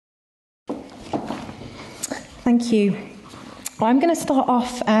Thank you. Well, I'm going to start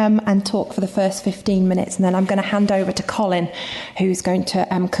off and talk for the first 15 minutes, and then I'm going to hand over to Colin, who's going to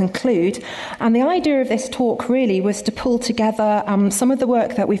conclude. And the idea of this talk really was to pull together some of the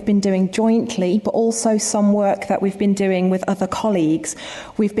work that we've been doing jointly, but also some work that we've been doing with other colleagues.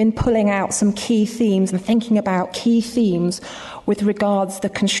 We've been pulling out some key themes and thinking about key themes with regards to the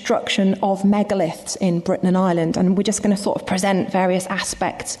construction of megaliths in Britain and Ireland. And we're just going to sort of present various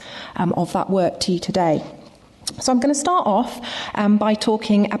aspects of that work to you today. So I'm going to start off by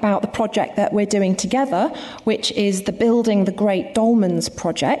talking about the project that we're doing together, which is the Building the Great Dolmens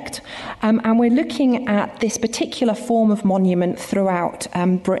project. And we're looking at this particular form of monument throughout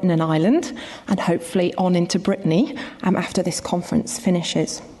Britain and Ireland, and hopefully on into Brittany after this conference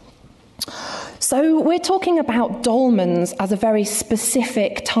finishes. So we're talking about dolmens as a very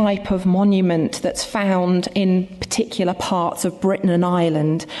specific type of monument that's found in particular parts of Britain and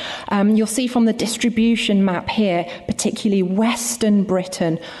Ireland. You'll see from the distribution map here, particularly Western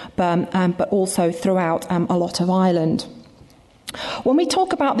Britain, but also throughout a lot of Ireland. When we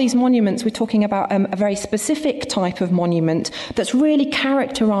talk about these monuments, we're talking about a very specific type of monument that's really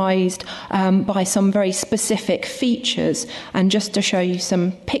characterised by some very specific features. And just to show you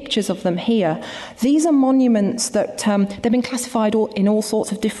some pictures of them here, these are monuments that they've been classified in all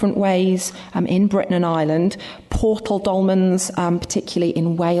sorts of different ways in Britain and Ireland. Portal dolmens, particularly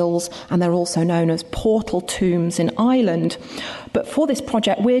in Wales, and they're also known as portal tombs in Ireland. But for this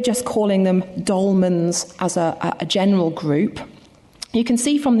project, we're just calling them dolmens as a general group. You can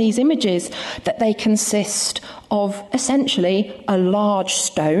see from these images that they consist of essentially a large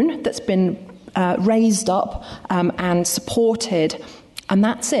stone that's been raised up and supported, and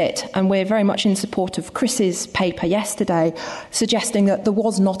that's it. And we're very much in support of Chris's paper yesterday, suggesting that there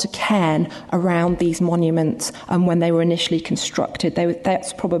was not a cairn around these monuments when they were initially constructed.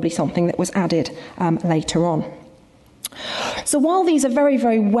 That's probably something that was added later on. So while these are very,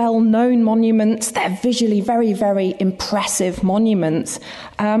 very well-known monuments, they're visually very, very impressive monuments,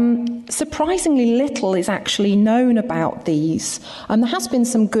 surprisingly little is actually known about these. And there has been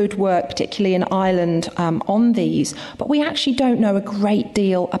some good work, particularly in Ireland, on these, but we actually don't know a great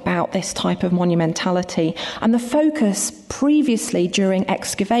deal about this type of monumentality. And the focus previously during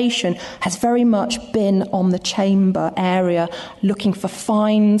excavation has very much been on the chamber area, looking for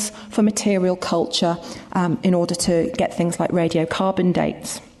finds for material culture in order to get things like radiocarbon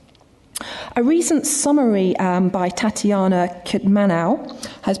dates. A recent summary by Tatiana Kudmanow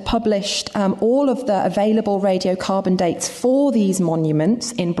has published all of the available radiocarbon dates for these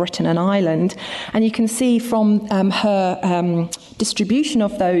monuments in Britain and Ireland, and you can see from her distribution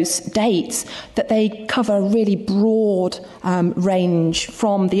of those dates that they cover a really broad range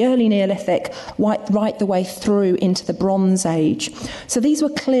from the early Neolithic right the way through into the Bronze Age. So these were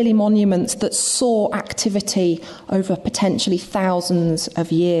clearly monuments that saw activity over potentially thousands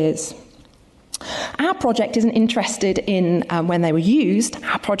of years. Our project isn't interested in when they were used.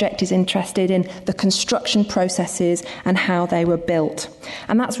 Our project is interested in the construction processes and how they were built.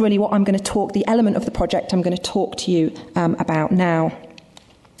 And that's really what I'm going to talk, the element of the project I'm going to talk to you about now.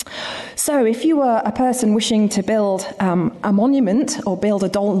 So if you were a person wishing to build a monument or build a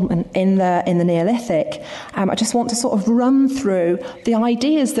dolmen in the Neolithic, I just want to sort of run through the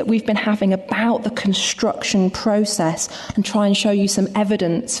ideas that we've been having about the construction process and try and show you some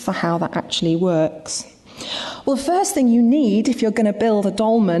evidence for how that actually works. Well, the first thing you need if you're going to build a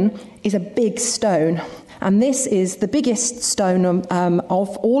dolmen is a big stone. And this is the biggest stone of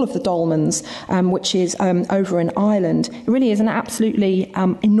all of the dolmens, which is over in Ireland. It really is an absolutely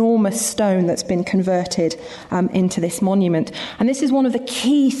enormous stone that's been converted into this monument. And this is one of the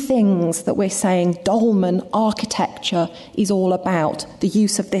key things that we're saying dolmen architecture is all about, the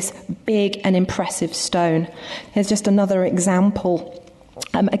use of this big and impressive stone. Here's just another example.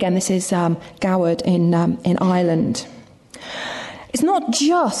 Again, this is Goward in Ireland. It's not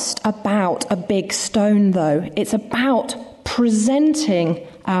just about a big stone, though. It's about presenting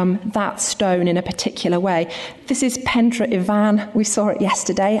that stone in a particular way. This is Pentre Ivan. We saw it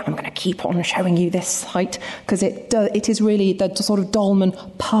yesterday. I'm going to keep on showing you this site because it is really the sort of dolmen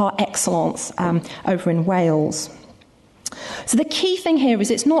par excellence over in Wales. So the key thing here is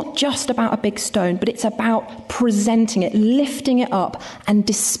it's not just about a big stone, but it's about presenting it, lifting it up and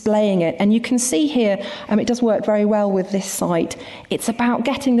displaying it. And you can see here, it does work very well with this site. It's about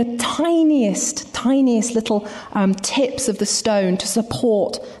getting the tiniest little tips of the stone to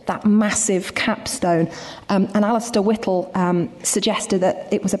support that massive capstone. And Alistair Whittle suggested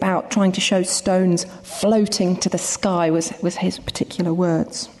that it was about trying to show stones floating to the sky was his particular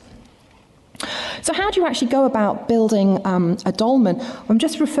words. So how do you actually go about building a dolmen? I'm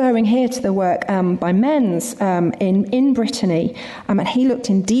just referring here to the work by Menz in Brittany, and he looked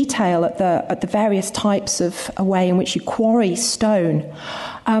in detail at the various types of a way in which you quarry stone.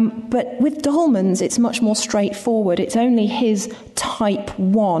 But with dolmens, it's much more straightforward. It's only his type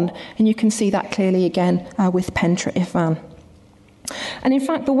 1, and you can see that clearly again with Pentre Ifan. And in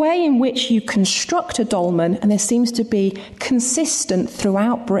fact, the way in which you construct a dolmen, and this seems to be consistent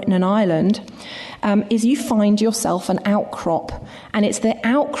throughout Britain and Ireland, is you find yourself an outcrop, and it's the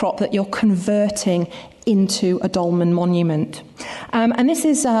outcrop that you're converting into a dolmen monument. And this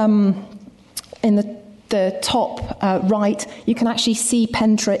is in the top right, you can actually see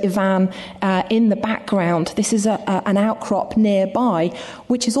Pentre Ifan in the background. This is an outcrop nearby,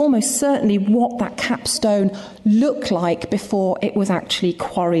 which is almost certainly what that capstone looked like before it was actually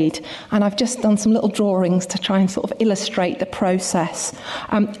quarried. And I've just done some little drawings to try and sort of illustrate the process.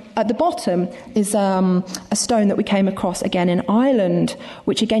 At the bottom is a stone that we came across again in Ireland,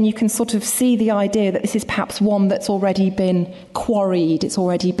 which again you can sort of see the idea that this is perhaps one that's already been quarried, it's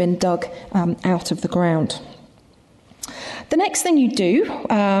already been dug out of the ground. The next thing you do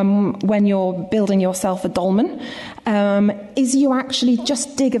when you're building yourself a dolmen is you actually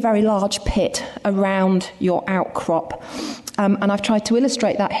just dig a very large pit around your outcrop. And I've tried to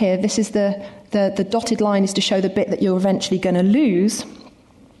illustrate that here. This is the dotted line is to show the bit that you're eventually going to lose.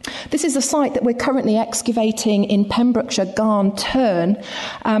 This is a site that we're currently excavating in Pembrokeshire, Garn Turn,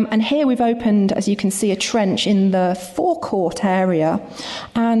 and here we've opened, as you can see, a trench in the forecourt area,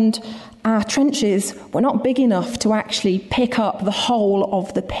 and our trenches were not big enough to actually pick up the whole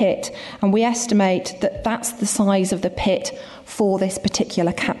of the pit, and we estimate that that's the size of the pit for this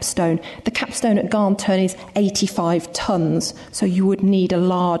particular capstone. The capstone at Garn Turn is 85 tonnes, so you would need a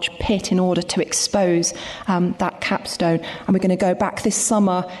large pit in order to expose that capstone. And we're going to go back this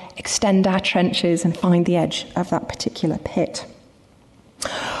summer, extend our trenches and find the edge of that particular pit.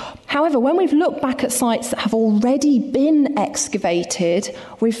 However, when we've looked back at sites that have already been excavated,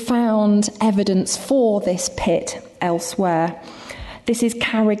 we've found evidence for this pit elsewhere. This is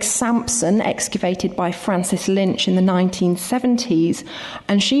Carrig Sampson, excavated by Frances Lynch in the 1970s,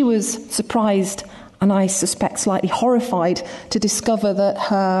 and she was surprised, and I suspect slightly horrified, to discover that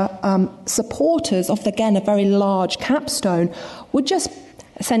her supporters of, again, a very large capstone were just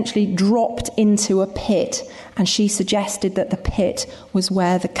essentially dropped into a pit, and she suggested that the pit was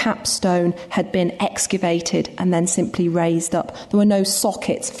where the capstone had been excavated and then simply raised up. There were no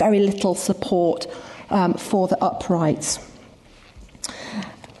sockets, very little support for the uprights.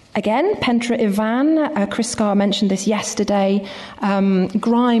 Again, Pentre Ifan, Chris Scarr mentioned this yesterday.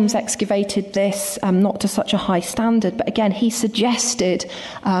 Grimes excavated this, not to such a high standard, but again, he suggested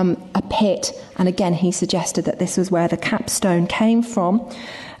a pit, and again, he suggested that this was where the capstone came from.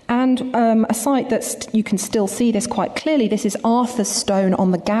 And a site that you can still see this quite clearly, this is Arthur's Stone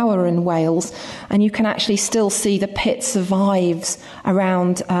on the Gower in Wales, and you can actually still see the pit survives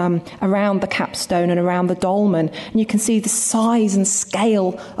around the capstone and around the dolmen, and you can see the size and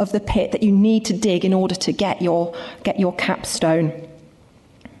scale of the pit that you need to dig in order to get your capstone.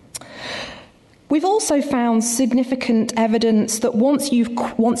 We've also found significant evidence that once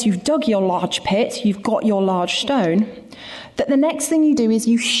you've dug your large pit, you've got your large stone, that the next thing you do is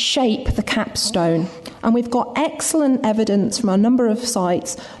you shape the capstone. And we've got excellent evidence from a number of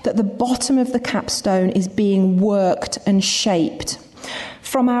sites that the bottom of the capstone is being worked and shaped.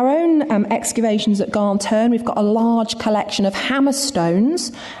 From our own excavations at Garn Turn, we've got a large collection of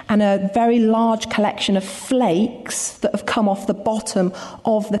hammerstones and a very large collection of flakes that have come off the bottom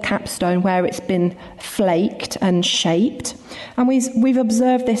of the capstone where it's been flaked and shaped. And we've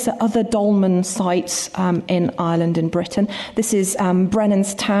observed this at other dolmen sites in Ireland and Britain. This is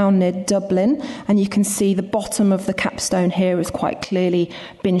Brennan's Town near Dublin, and you can see the bottom of the capstone here has quite clearly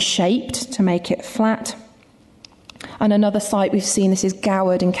been shaped to make it flat. And another site we've seen, this is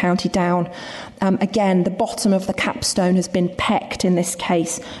Goward in County Down. Again, the bottom of the capstone has been pecked in this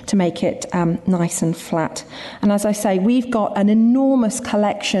case to make it nice and flat. And as I say, we've got an enormous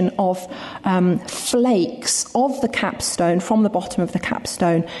collection of flakes of the capstone from the bottom of the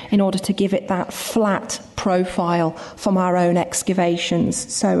capstone in order to give it that flat profile from our own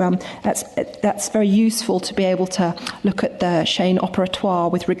excavations. So that's very useful to be able to look at the chaîne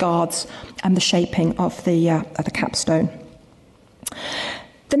opératoire with regards and the shaping of the capstone.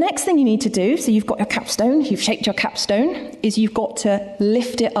 The next thing you need to do, so you've got your capstone, you've shaped your capstone, is you've got to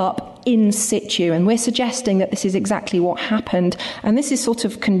lift it up in situ. And we're suggesting that this is exactly what happened. And this is sort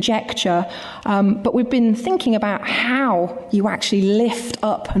of conjecture, but we've been thinking about how you actually lift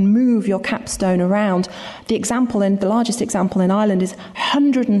up and move your capstone around. The largest example in Ireland is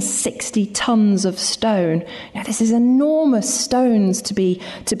 160 tons of stone. Now, this is enormous stones to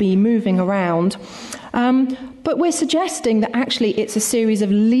be moving around. But we're suggesting that actually it's a series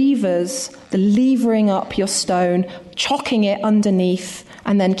of levers, the levering up your stone, chocking it underneath,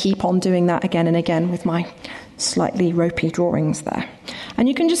 and then keep on doing that again and again with my slightly ropey drawings there. And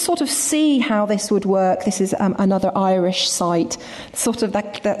you can just sort of see how this would work. This is another Irish site, sort of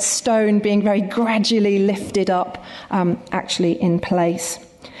that stone being very gradually lifted up, actually in place.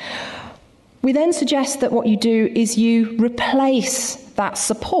 We then suggest that what you do is you replace that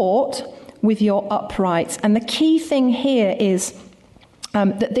support with your uprights. And the key thing here is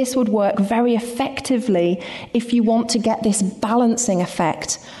that this would work very effectively if you want to get this balancing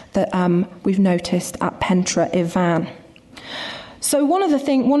effect that we've noticed at Pentre Ifan. So one of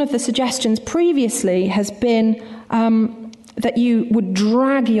the suggestions previously has been that you would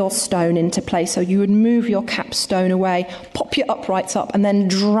drag your stone into place. So you would move your capstone away, pop your uprights up, and then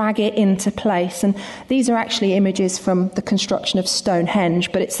drag it into place. And these are actually images from the construction of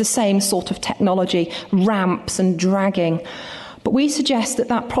Stonehenge, but it's the same sort of technology, ramps and dragging. But we suggest that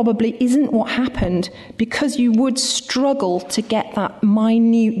that probably isn't what happened, because you would struggle to get that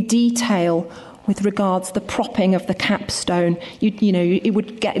minute detail with regards to the propping of the capstone. It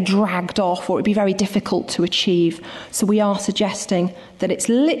would get dragged off, or it would be very difficult to achieve. So we are suggesting that it's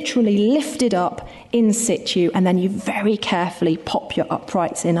literally lifted up in situ, and then you very carefully pop your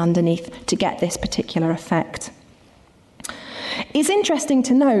uprights in underneath to get this particular effect. It's interesting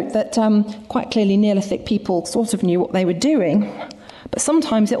to note that quite clearly Neolithic people sort of knew what they were doing, but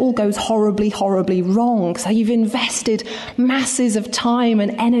sometimes it all goes horribly, horribly wrong. So you've invested masses of time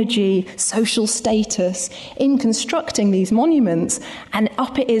and energy, social status, in constructing these monuments, and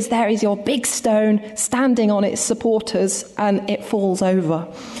there is your big stone standing on its supporters, and it falls over.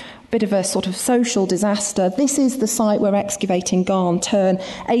 Bit of a sort of social disaster. This is the site we're excavating Garn Turn.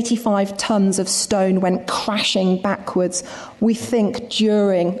 85 tons of stone went crashing backwards, we think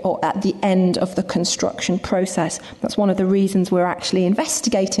during or at the end of the construction process. That's one of the reasons we're actually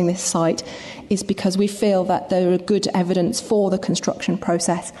investigating this site, is because we feel that there are good evidence for the construction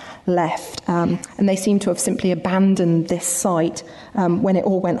process left. And they seem to have simply abandoned this site when it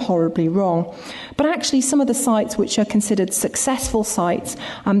all went horribly wrong. But actually some of the sites which are considered successful sites,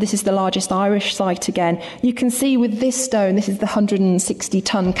 this is the largest Irish site again. You can see with this stone, this is the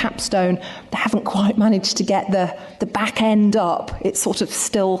 160-ton capstone, they haven't quite managed to get the back end up. It's sort of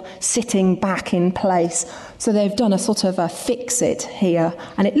still sitting back in place. So they've done a sort of a fix-it here,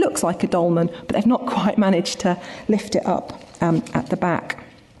 and it looks like a dolmen, but they've not quite managed to lift it up at the back.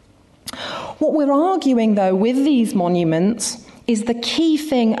 What we're arguing, though, with these monuments is the key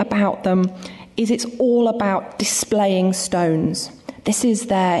thing about them is it's all about displaying stones. This is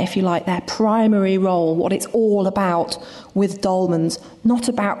their primary role, what it's all about with dolmens, not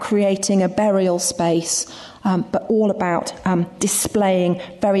about creating a burial space, but all about displaying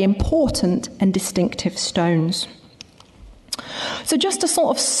very important and distinctive stones. So just to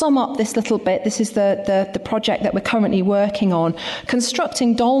sort of sum up this little bit, this is the project that we're currently working on.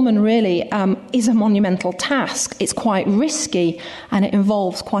 Constructing dolmen really is a monumental task. It's quite risky, and it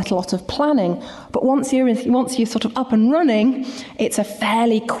involves quite a lot of planning. But once you're sort of up and running, it's a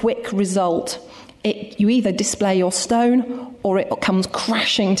fairly quick result. You either display your stone, or it comes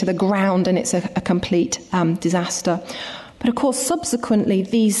crashing to the ground, and it's a complete disaster. But of course, subsequently,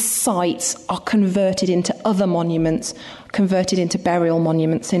 these sites are converted into other monuments, converted into burial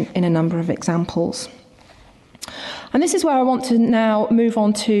monuments in a number of examples. And this is where I want to now move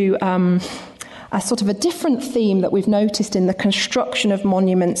on to a sort of a different theme that we've noticed in the construction of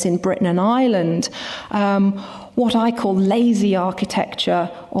monuments in Britain and Ireland, what I call lazy architecture,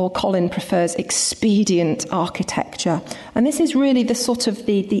 or Colin prefers expedient architecture. And this is really the sort of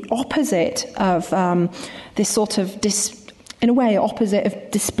the opposite of this sort of in a way, opposite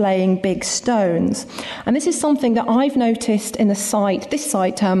of displaying big stones. And this is something that I've noticed in this site,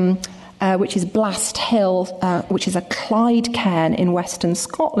 which is Blast Hill, which is a Clyde cairn in Western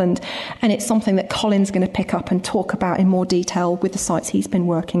Scotland. And it's something that Colin's going to pick up and talk about in more detail with the sites he's been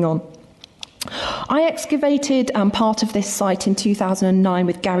working on. I excavated part of this site in 2009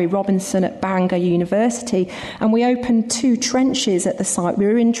 with Gary Robinson at Bangor University, and we opened 2 trenches at the site. We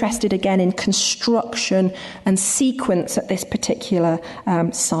were interested again in construction and sequence at this particular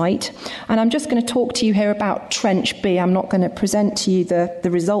site. And I'm just going to talk to you here about Trench B. I'm not going to present to you the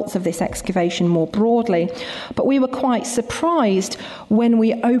results of this excavation more broadly, but we were quite surprised when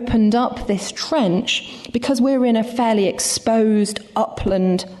we opened up this trench, because we're in a fairly exposed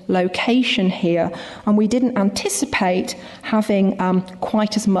upland location here, and we didn't anticipate having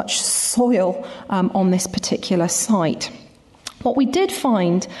quite as much soil on this particular site. What we did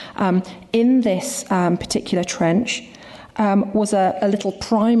find in this particular trench was a little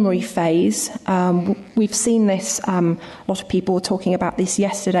primary phase. We've seen this, a lot of people were talking about this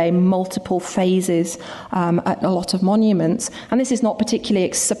yesterday, multiple phases at a lot of monuments. And this is not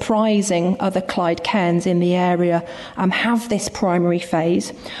particularly surprising. Other Clyde cairns in the area have this primary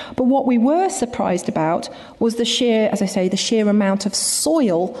phase. But what we were surprised about was the sheer, as I say, the sheer amount of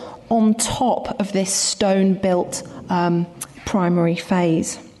soil on top of this stone-built primary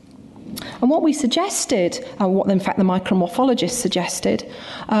phase. And what we suggested, what in fact the micromorphologists suggested,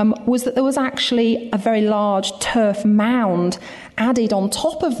 was that there was actually a very large turf mound added on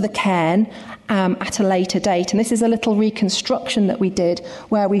top of the cairn at a later date. And this is a little reconstruction that we did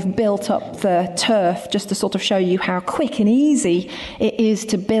where we've built up the turf just to sort of show you how quick and easy it is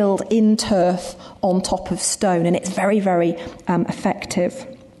to build in turf on top of stone. And it's very, very effective.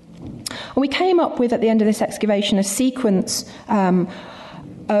 And we came up with, at the end of this excavation, a sequence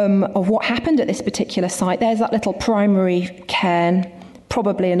of what happened at this particular site. There's that little primary cairn,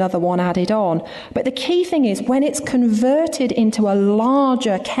 probably another one added on. But the key thing is, when it's converted into a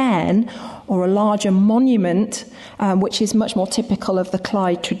larger cairn or a larger monument, which is much more typical of the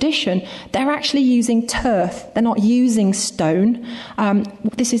Clyde tradition, they're actually using turf. They're not using stone.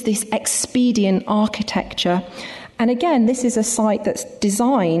 This is this expedient architecture. And again, this is a site that's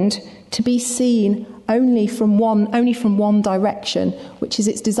designed to be seen only from one direction, which is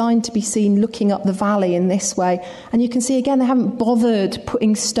it's designed to be seen looking up the valley in this way. And you can see again, they haven't bothered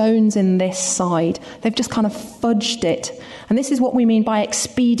putting stones in this side. They've just kind of fudged it. And this is what we mean by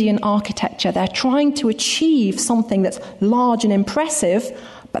expedient architecture. They're trying to achieve something that's large and impressive,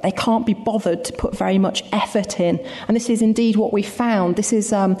 but they can't be bothered to put very much effort in. And this is indeed what we found. This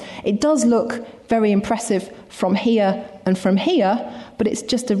is, it does look very impressive from here and from here, but it's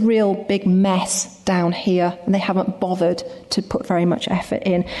just a real big mess down here, and they haven't bothered to put very much effort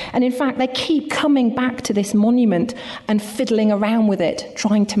in. And in fact, they keep coming back to this monument and fiddling around with it,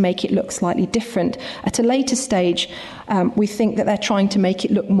 trying to make it look slightly different. At a later stage, we think that they're trying to make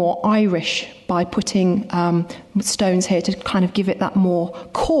it look more Irish by putting stones here to kind of give it that more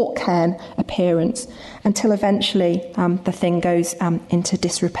court cairn appearance, until eventually the thing goes into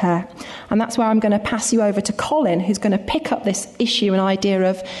disrepair. And that's where I'm going to pass you over to Colin, who's going to pick up this issue and idea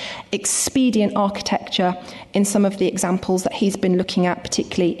of expedient architecture in some of the examples that he's been looking at,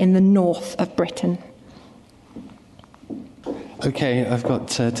 particularly in the north of Britain. Okay, I've got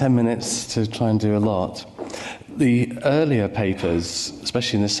 10 minutes to try and do a lot. The earlier papers,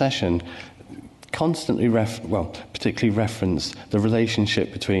 especially in this session, constantly particularly reference the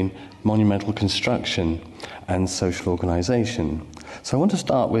relationship between monumental construction and social organisation. So I want to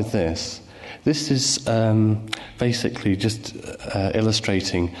start with this. This is basically just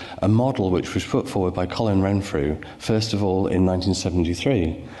illustrating a model which was put forward by Colin Renfrew, first of all in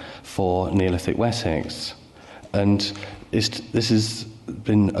 1973, for Neolithic Wessex. And this has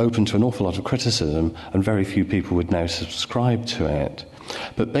been open to an awful lot of criticism, and very few people would now subscribe to it.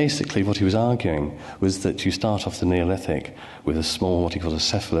 But basically what he was arguing was that you start off the Neolithic with a small, what he called a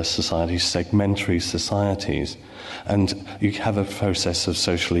cephalous society, segmentary societies, and you have a process of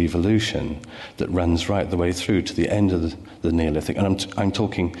social evolution that runs right the way through to the end of the Neolithic. And I'm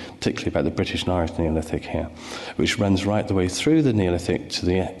talking particularly about the British and Irish Neolithic here, which runs right the way through the Neolithic to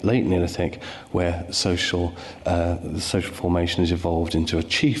the late Neolithic, where the social formation has evolved into a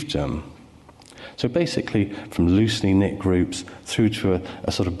chiefdom. So basically, from loosely knit groups through to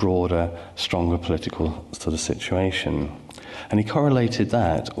a sort of broader, stronger political sort of situation. And he correlated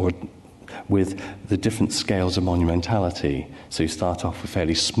that with the different scales of monumentality. So you start off with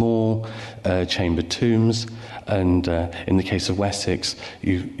fairly small chambered tombs, and in the case of Wessex,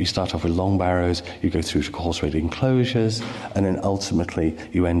 you start off with long barrows, you go through to causewayed enclosures, and then ultimately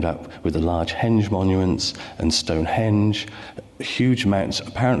you end up with the large henge monuments and Stonehenge.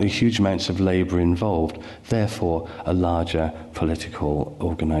 Apparently huge amounts of labour involved, therefore a larger political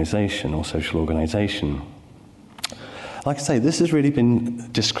organisation or social organisation. like I say, this has really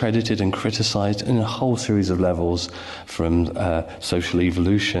been discredited and criticised in a whole series of levels, from social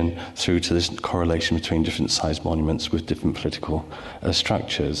evolution through to this correlation between different sized monuments with different political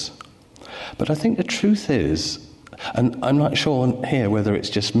structures. But I think the truth is, and I'm not sure here whether it's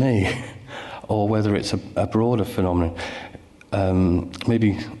just me or whether it's a broader phenomenon,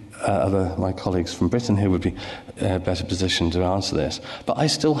 maybe my colleagues from Britain here would be better positioned to answer this, but I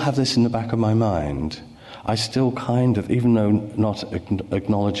still have this in the back of my mind. I still kind of, even though not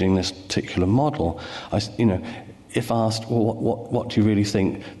acknowledging this particular model, if asked, well, what do you really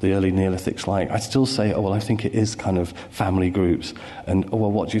think the early Neolithic's like? I'd still say, I think it is kind of family groups. And,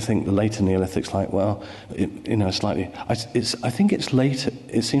 what do you think the later Neolithic's like? Well, slightly. I think it's later.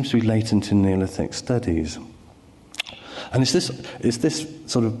 It seems to be latent in Neolithic studies. And it's this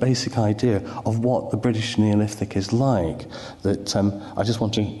sort of basic idea of what the British Neolithic is like that I just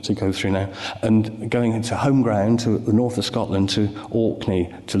want to go through now. And going into home ground, to the north of Scotland, to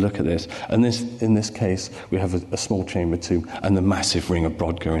Orkney, to look at this. And in this case, we have a small chamber tomb and the massive ring of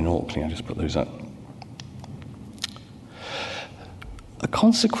Brodgar in Orkney. I just put those up. A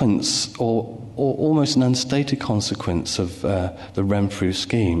consequence, or almost an unstated consequence of the Renfrew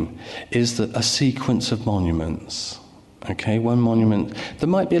scheme, is that a sequence of monuments. Okay, one monument. There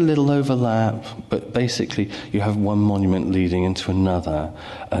might be a little overlap, but basically you have one monument leading into another,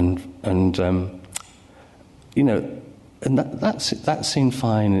 and that seemed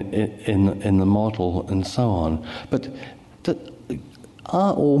fine in the model and so on. But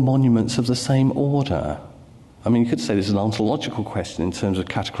are all monuments of the same order? I mean, you could say this is an ontological question in terms of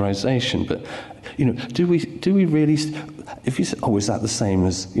categorization, but do we really? If you say, is that the same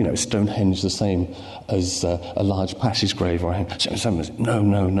as Stonehenge, the same as a large passage grave or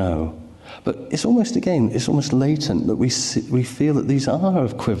no. But it's almost latent that we feel that these are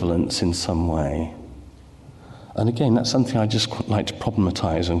equivalents in some way. And again, that's something I just like to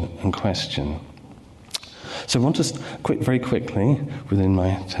problematize and question. So I want to very quickly, within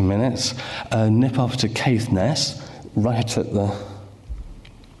my 10 minutes, nip up to Caithness, right at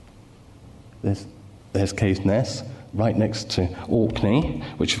there's Caithness, right next to Orkney,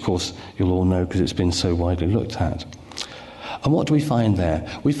 which of course you'll all know because it's been so widely looked at. And what do we find there?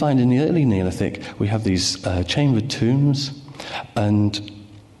 We find in the early Neolithic we have these chambered tombs, and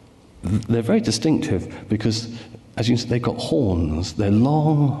they're very distinctive because, as you can see, they've got horns. They're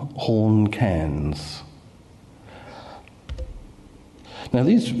long horn cairns. Now,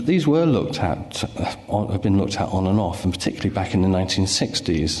 these were looked at, have been looked at on and off, and particularly back in the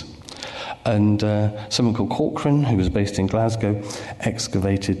 1960s. And someone called Corcoran, who was based in Glasgow,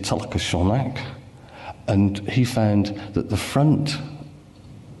 excavated Tullochgoshonach, and he found that the front,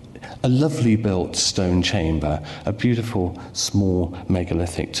 a lovely built stone chamber, a beautiful small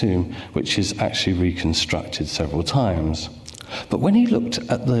megalithic tomb, which is actually reconstructed several times. But when he looked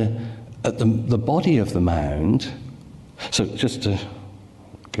at the body of the mound, so just to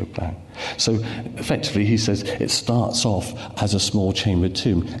go back. So effectively he says it starts off as a small chambered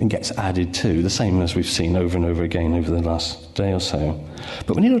tomb and gets added to, the same as we've seen over and over again over the last day or so.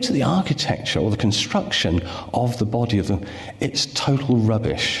 But when you look at the architecture or the construction of the body of them, it's total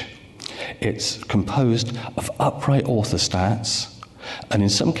rubbish. It's composed of upright orthostats, and in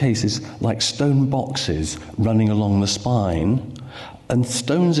some cases like stone boxes running along the spine, and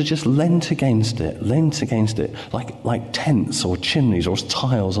stones are just leant against it, like tents or chimneys or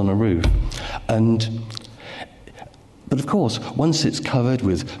tiles on a roof. But of course, once it's covered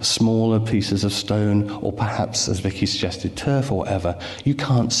with smaller pieces of stone, or perhaps, as Vicky suggested, turf or whatever, you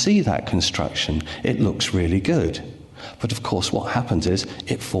can't see that construction. It looks really good. But of course, what happens is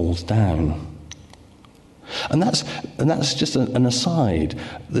it falls down. And that's just an aside,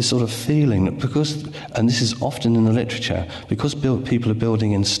 this sort of feeling that because, and this is often in the literature, because people are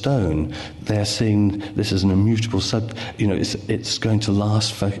building in stone, they're seeing this as an immutable it's going to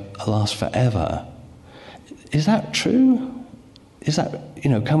last forever. Is that true? Is that,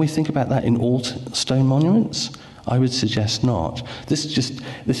 can we think about that in all stone monuments? I would suggest not. This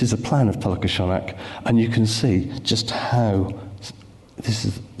is a plan of Tullochgoshonach, and you can see just how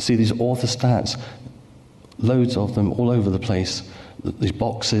see these orthostats, loads of them all over the place, these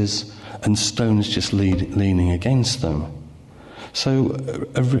boxes, and stones just leaning against them. So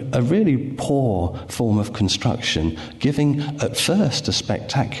a really poor form of construction, giving at first a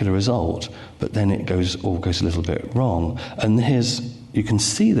spectacular result, but then it all goes a little bit wrong. And you can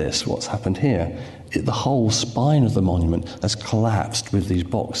see what's happened here. The whole spine of the monument has collapsed with these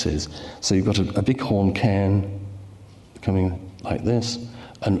boxes. So you've got a big horn cairn coming like this,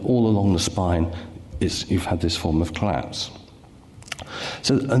 and all along the spine you've had this form of collapse.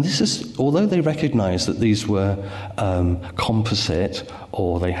 So, and this is, although they recognised that these were composite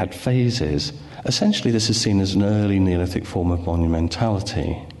or they had phases, essentially this is seen as an early Neolithic form of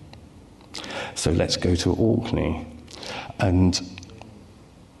monumentality. So let's go to Orkney. And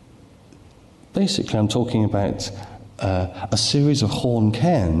basically I'm talking about a series of horn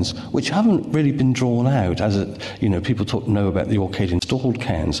cairns which haven't really been drawn out as people know about the Orcadian installed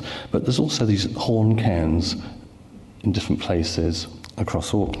cairns, but there's also these horn cairns in different places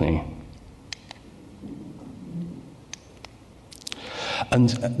across Orkney. And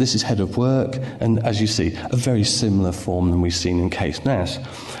this is head of work, and as you see, a very similar form than we've seen in Caithness.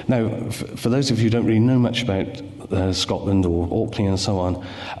 Now, for those of you who don't really know much about Scotland or Orkney and so on,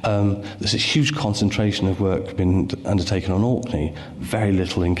 there's a huge concentration of work being undertaken on Orkney, very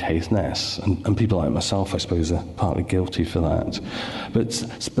little in Caithness, and people like myself, I suppose, are partly guilty for that.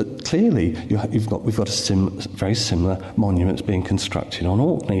 But clearly, we've got very similar monuments being constructed on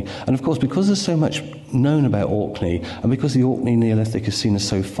Orkney, and of course, because there's so much known about Orkney, and because the Orkney Neolithic is seen as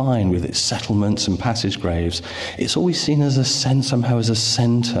so fine with its settlements and passage graves, it's always seen as somehow as a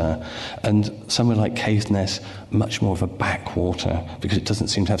centre, and somewhere like Caithness, much more of a backwater, because it doesn't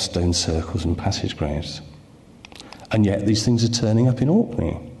seem to have stone circles and passage graves. And yet these things are turning up in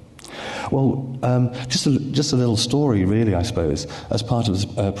Orkney. Well, just a little story, really, I suppose. As part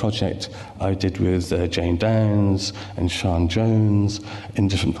of a project I did with Jane Downs and Sian Jones in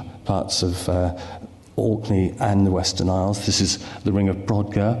different parts of Orkney and the Western Isles. This is the Ring of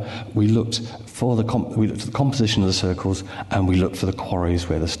Brodgar. We looked at the composition of the circles, and we looked for the quarries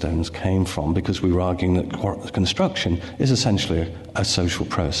where the stones came from, because we were arguing that construction is essentially a social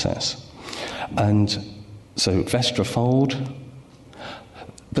process. And so Vestrafold,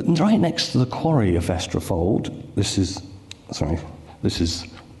 but right next to the quarry of Vestrafold, this is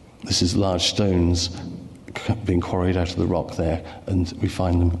large stones being quarried out of the rock there, and we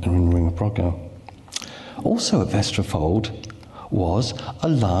find them in the Ring of Brodgar. Also at Vestrafold was a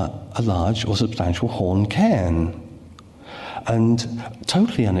large or substantial horn cairn. And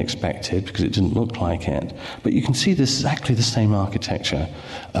totally unexpected, because it didn't look like it. But you can see this is exactly the same architecture.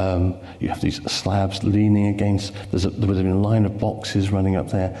 You have these slabs leaning against, there would have been a line of boxes running up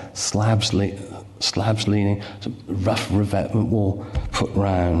there, slabs leaning, rough revetment wall put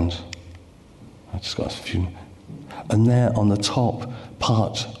round. I just got a few. And there on the top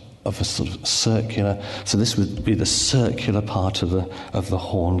part of a sort of circular, so this would be the circular part of the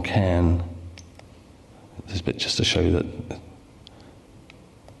horn cairn. This bit just to show that.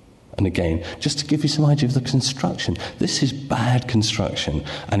 And again, just to give you some idea of the construction, this is bad construction,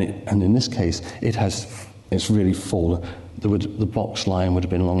 and in this case, it's really full. The box line would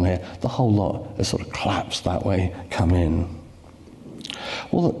have been along here. The whole lot has sort of collapsed that way, come in.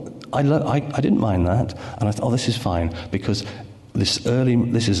 Well, I didn't mind that, and I thought, this is fine, because this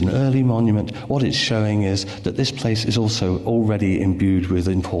is an early monument. What it's showing is that this place is also already imbued with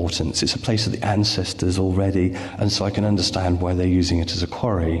importance. It's a place of the ancestors already, and so I can understand why they're using it as a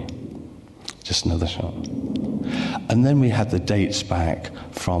quarry. Just another shot. And then we had the dates back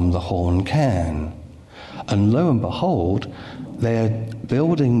from the horn cairn. And lo and behold, they're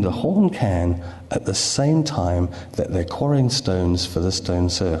building the horn cairn at the same time that they're quarrying stones for the stone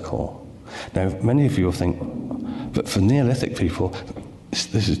circle. Now, many of you will think, but for Neolithic people,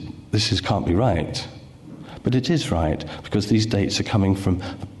 this can't be right. But it is right, because these dates are coming from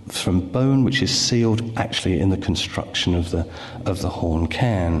bone which is sealed actually in the construction of the horn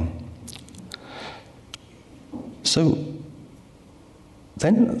cairn. So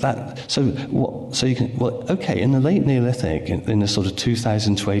then in the late Neolithic, in the sort of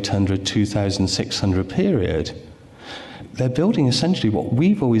 2000 to 800, 2600 period, they're building essentially what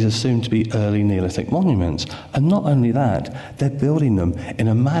we've always assumed to be early Neolithic monuments. And not only that, they're building them in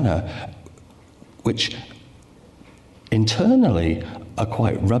a manner which internally are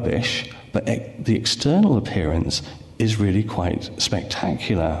quite rubbish, but the external appearance is really quite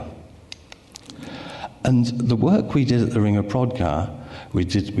spectacular. And the work we did at the Ring of Brodgar, we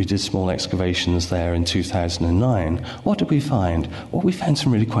did small excavations there in 2009. What did we find? Well, we found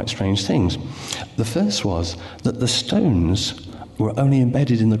some really quite strange things. The first was that the stones were only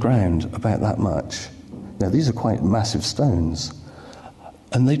embedded in the ground about that much. Now, these are quite massive stones,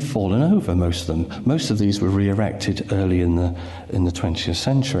 and they'd fallen over, most of them. Most of these were re-erected early in the 20th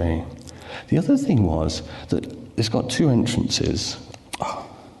century. The other thing was that it's got two entrances.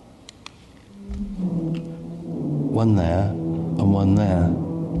 One there and one there.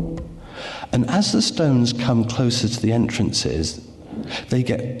 And as the stones come closer to the entrances, they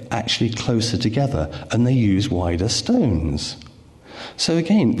get actually closer together, and they use wider stones. So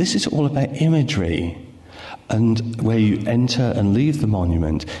again, this is all about imagery. And where you enter and leave the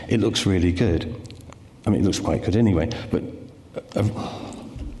monument, it looks really good. I mean, it looks quite good anyway, but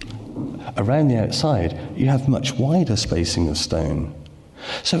around the outside, you have much wider spacing of stone.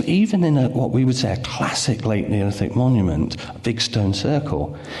 So even in what we would say a classic late Neolithic monument, a big stone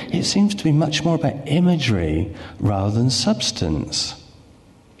circle, it seems to be much more about imagery rather than substance.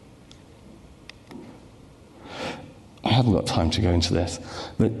 I haven't got time to go into this,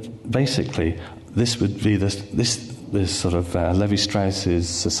 but basically, this would be this sort of Lévi-Strauss's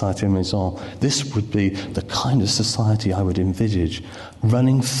Société Maison. This would be the kind of society I would envisage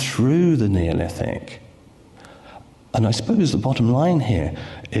running through the Neolithic. And I suppose the bottom line here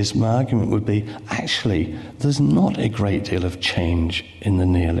is my argument would be, actually, there's not a great deal of change in the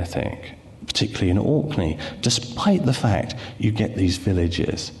Neolithic, particularly in Orkney, despite the fact you get these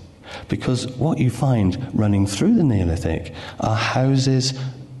villages. Because what you find running through the Neolithic are houses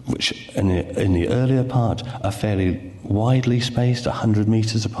which in the earlier part are fairly widely spaced, 100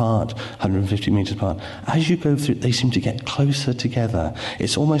 metres apart, 150 metres apart. As you go through, they seem to get closer together.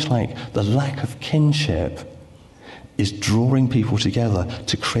 It's almost like the lack of kinship is drawing people together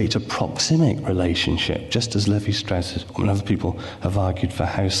to create a proximic relationship, just as Lévi-Strauss and other people have argued for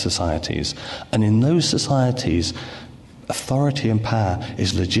house societies. And in those societies, authority and power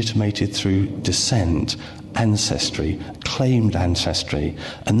is legitimated through descent, ancestry, claimed ancestry,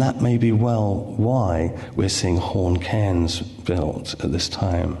 and that may be well why we're seeing horn cairns built at this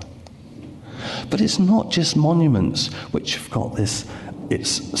time. But it's not just monuments which have got this,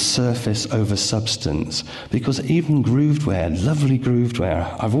 it's surface over substance, because even grooved ware, lovely grooved ware,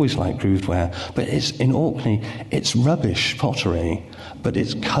 I've always liked grooved ware, but it's in Orkney, it's rubbish pottery, but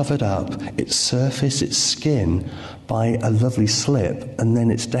it's covered up, its surface, its skin, by a lovely slip, and then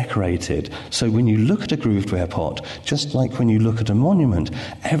it's decorated. So when you look at a grooved ware pot, just like when you look at a monument,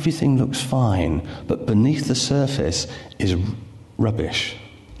 everything looks fine, but beneath the surface is rubbish.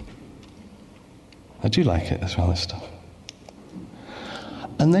 I do like it as well, this stuff.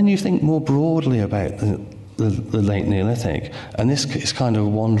 And then you think more broadly about the late Neolithic, and this is kind of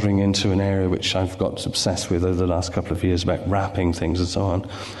wandering into an area which I've got obsessed with over the last couple of years about wrapping things and so on.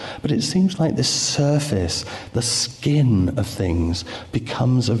 But it seems like this surface, the skin of things,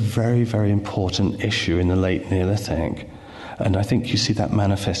 becomes a very, very important issue in the late Neolithic. And I think you see that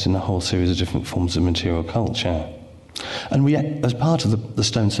manifest in a whole series of different forms of material culture. And we, as part of the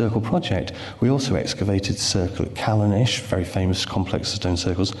Stone Circle project, we also excavated the circle at Colin, very famous complex of stone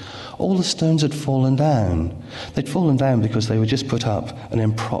circles. All the stones had fallen down. They'd fallen down because they were just put up and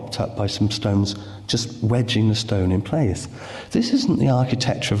then propped up by some stones, just wedging the stone in place. This isn't the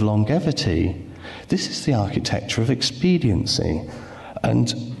architecture of longevity. This is the architecture of expediency. And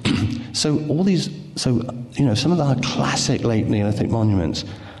so some of our classic late Neolithic monuments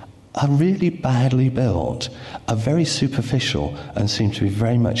are really badly built, are very superficial, and seem to be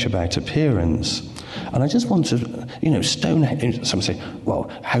very much about appearance. And I just want to, Stonehenge, some say, well,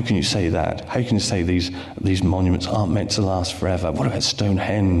 how can you say that? How can you say these monuments aren't meant to last forever? What about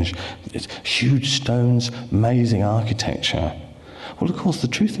Stonehenge? It's huge stones, amazing architecture. Well, of course, the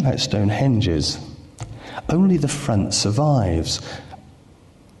truth about Stonehenge is only the front survives.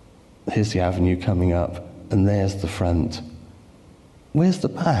 Here's the avenue coming up, and there's the front. Where's the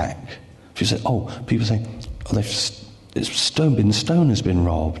back? People say, stone has been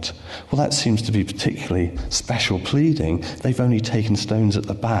robbed. Well, that seems to be particularly special pleading. They've only taken stones at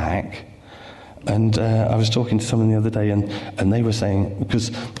the back. And I was talking to someone the other day, and they were saying, because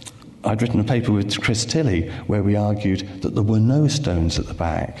I'd written a paper with Chris Tilley where we argued that there were no stones at the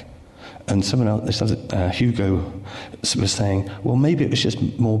back. And someone else, Hugo, was saying, well, maybe it was just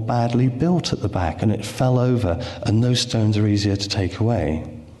more badly built at the back and it fell over and those stones are easier to take away.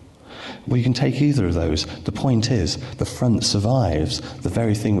 Well, you can take either of those. The point is, the front survives, the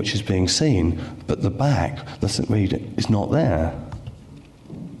very thing which is being seen, but the back, is not there.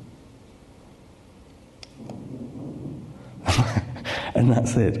 And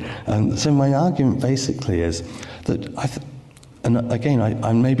that's it. So my argument basically is that and again,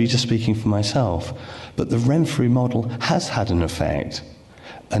 I'm maybe just speaking for myself, but the Renfrew model has had an effect.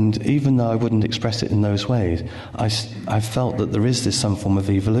 And even though I wouldn't express it in those ways, I felt that there is some form of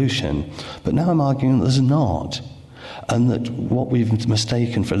evolution. But now I'm arguing that there's not. And that what we've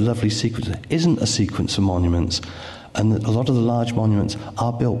mistaken for a lovely sequence isn't a sequence of monuments. And that a lot of the large monuments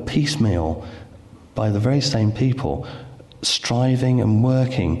are built piecemeal by the very same people, striving and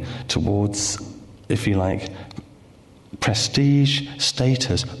working towards, if you like, prestige,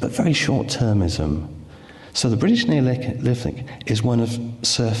 status, but very short-termism. So the British Neolithic is one of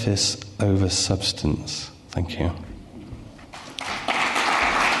surface over substance. Thank you.